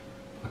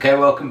Okay,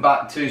 welcome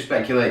back to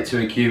Speculate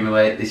to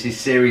Accumulate. This is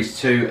Series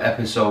 2,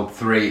 Episode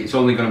 3. It's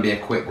only going to be a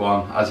quick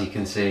one. As you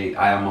can see,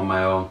 I am on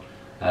my own.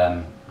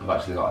 I've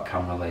actually got a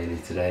camera lady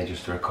today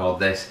just to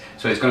record this.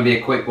 So it's going to be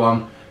a quick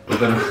one. We're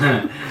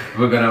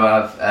going to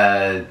have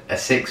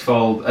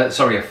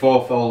a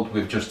fourfold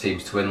with just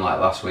teams to win like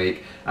last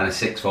week, and a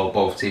sixfold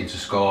both teams to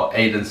score.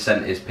 Aidan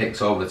sent his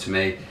picks over to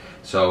me.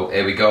 So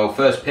here we go.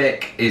 First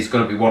pick is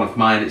going to be one of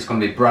mine. It's going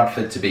to be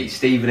Bradford to beat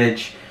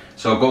Stevenage.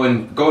 So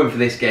going for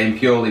this game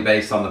purely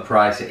based on the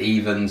price at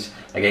evens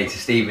against a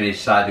Stevenage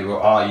side who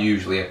are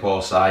usually a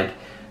poor side.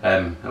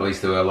 At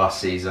least they were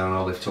last season. I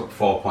know they've took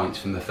 4 points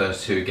from the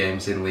first 2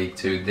 games in League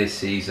 2 this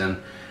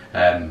season.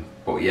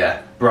 But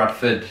yeah,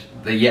 Bradford,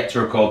 they're yet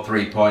to record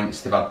 3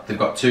 points. They've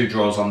got 2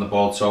 draws on the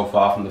board so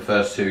far from the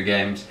first 2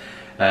 games.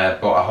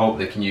 But I hope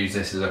they can use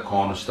this as a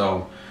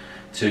cornerstone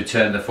to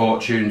turn their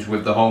fortunes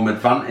with the home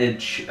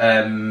advantage.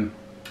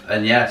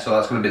 And yeah, so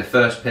that's going to be the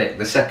first pick.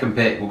 The second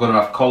pick, we're going to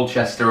have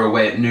Colchester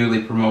away at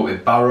newly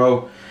promoted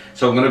Barrow.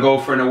 So I'm going to go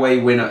for an away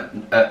win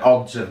at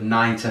odds of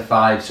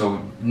 9-5,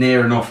 so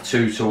near enough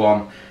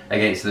 2-1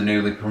 against the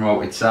newly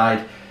promoted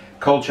side.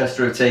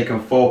 Colchester have taken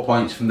 4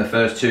 points from the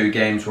first 2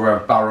 games,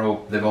 whereas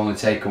Barrow, they've only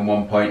taken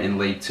 1 point in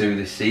League 2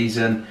 this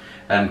season.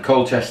 And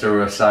Colchester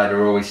are a side who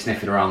are always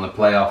sniffing around the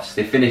playoffs.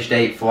 They finished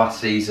 8th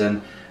last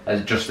season,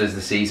 just as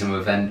the season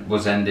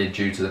was ended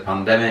due to the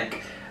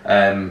pandemic.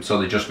 So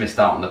they just missed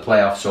out on the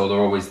playoffs, so they're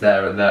always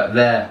there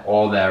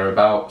or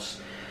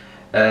thereabouts.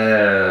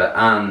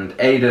 And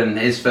Aidan,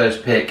 his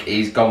first pick,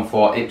 he's gone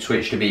for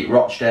Ipswich to beat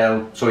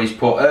Rochdale. So he's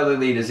put early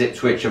leaders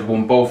Ipswich have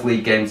won both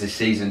league games this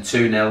season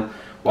 2-0,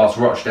 whilst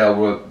Rochdale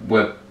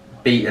were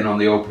beaten on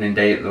the opening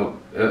day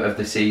of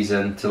the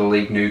season to the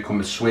league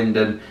newcomers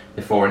Swindon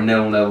before a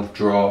 0-0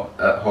 draw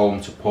at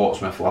home to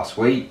Portsmouth last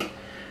week.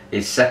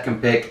 His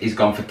second pick, he's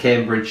gone for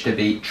Cambridge to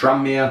beat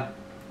Tranmere.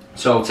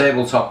 So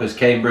table toppers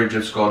Cambridge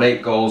have scored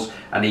 8 goals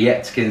and are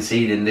yet to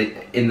concede in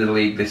the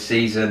league this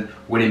season,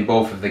 winning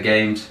both of the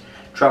games.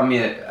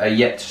 Tranmere are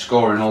yet to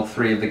score in all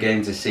 3 of the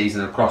games this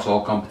season across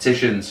all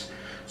competitions.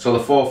 So the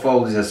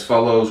fourfold is as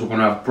follows. We're going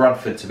to have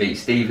Bradford to beat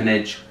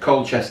Stevenage,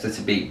 Colchester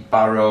to beat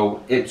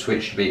Barrow,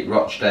 Ipswich to beat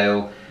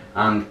Rochdale,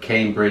 and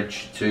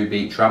Cambridge to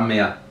beat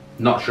Tranmere.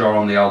 Not sure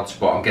on the odds,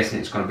 but I'm guessing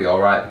it's going to be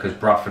alright because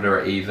Bradford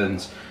are at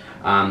evens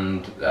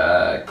and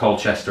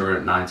Colchester are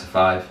at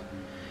 9-5.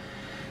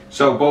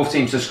 So both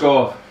teams to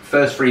score.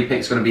 First free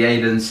pick's going to be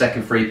Aidan's,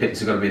 second free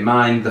picks are going to be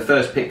mine. The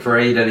first pick for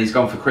Aidan, he's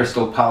gone for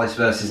Crystal Palace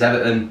versus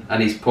Everton,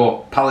 and he's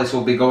put Palace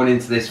will be going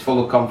into this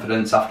full of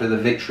confidence after the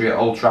victory at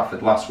Old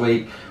Trafford last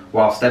week,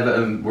 whilst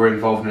Everton were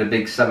involved in a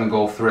big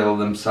 7-goal thrill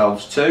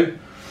themselves too.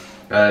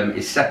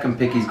 His second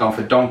pick, he's gone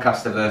for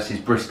Doncaster versus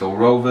Bristol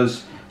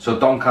Rovers. So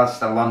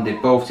Doncaster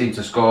landed both teams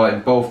to score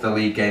in both the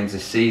league games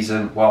this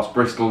season, whilst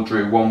Bristol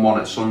drew 1-1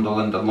 at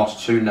Sunderland and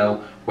lost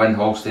 2-0 when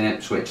hosting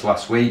Ipswich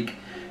last week.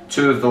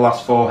 2 of the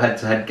last 4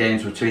 head-to-head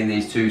games between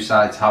these 2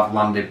 sides have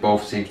landed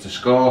both teams to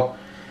score.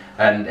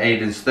 And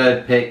Aidan's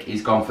third pick,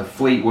 he's gone for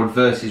Fleetwood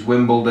versus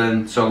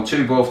Wimbledon. So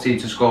 2 both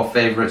teams to score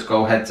favourites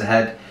go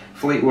head-to-head.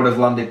 Fleetwood have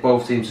landed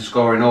both teams to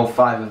score in all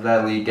 5 of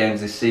their league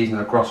games this season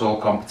across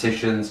all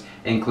competitions,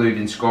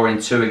 including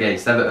scoring 2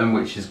 against Everton,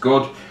 which is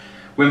good.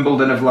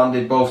 Wimbledon have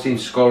landed both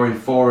teams to score in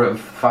 4 of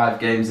 5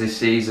 games this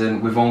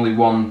season, with only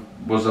one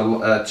was a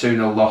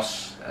 2-0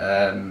 loss.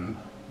 A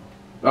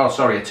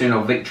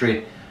 2-0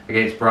 victory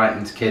against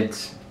Brighton's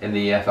Kids in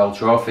the EFL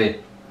Trophy.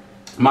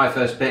 My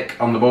first pick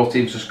on the both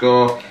teams to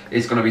score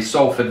is going to be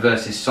Salford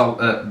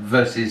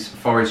versus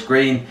Forest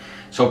Green.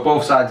 So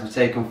both sides have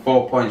taken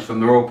 4 points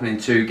from their opening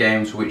 2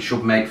 games, which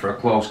should make for a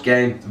close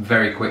game.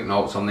 Very quick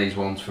notes on these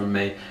ones from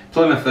me.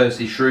 Plymouth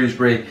versus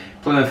Shrewsbury.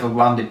 Plymouth have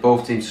landed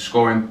both teams to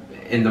score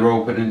in their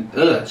opening.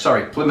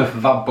 Plymouth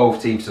have had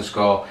both teams to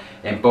score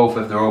in both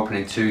of their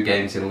opening 2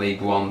 games in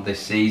League 1 this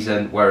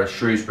season, whereas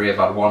Shrewsbury have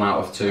had 1 out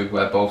of 2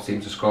 where both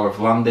teams to score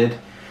have landed.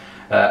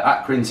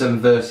 Accrington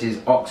versus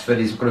Oxford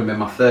is going to be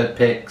my third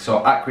pick. So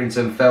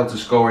Accrington failed to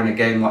score in a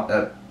game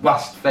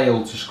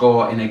failed to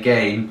score in a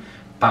game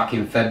back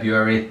in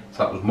February,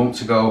 so that was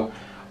months ago.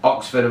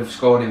 Oxford have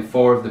scored in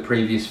 4 of the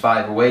previous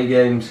 5 away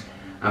games,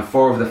 and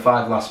 4 of the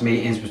 5 last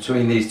meetings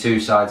between these 2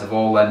 sides have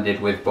all ended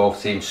with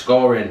both teams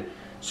scoring.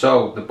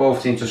 So the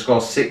both teams to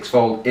score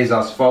sixfold is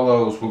as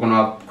follows. We're going to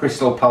have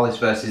Crystal Palace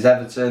versus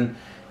Everton,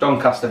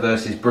 Doncaster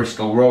versus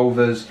Bristol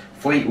Rovers,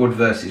 Fleetwood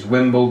versus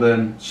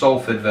Wimbledon,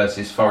 Salford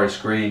versus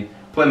Forest Green,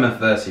 Plymouth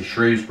versus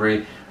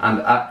Shrewsbury, and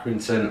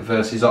Accrington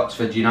versus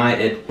Oxford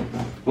United.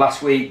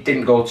 Last week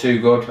didn't go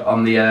too good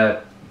on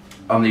the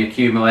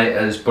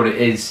accumulators, but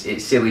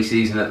it's silly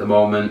season at the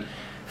moment.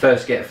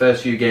 First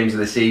few games of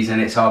the season,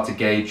 it's hard to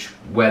gauge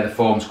where the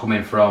form's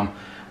coming from,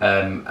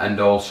 and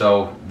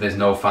also there's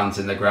no fans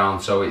in the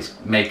ground, so it's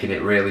making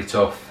it really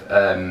tough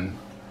to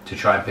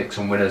try and pick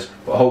some winners.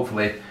 But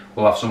hopefully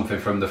we'll have something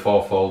from the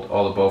fourfold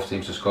or the both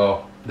teams to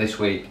score this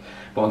week.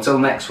 But until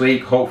next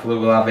week, hopefully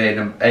we'll have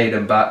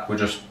Aidan back. We're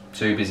just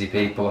 2 busy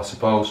people, I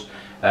suppose.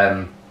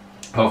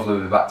 Hopefully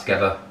we'll be back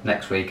together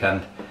next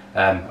weekend,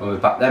 and we'll be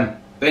back then.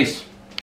 Peace.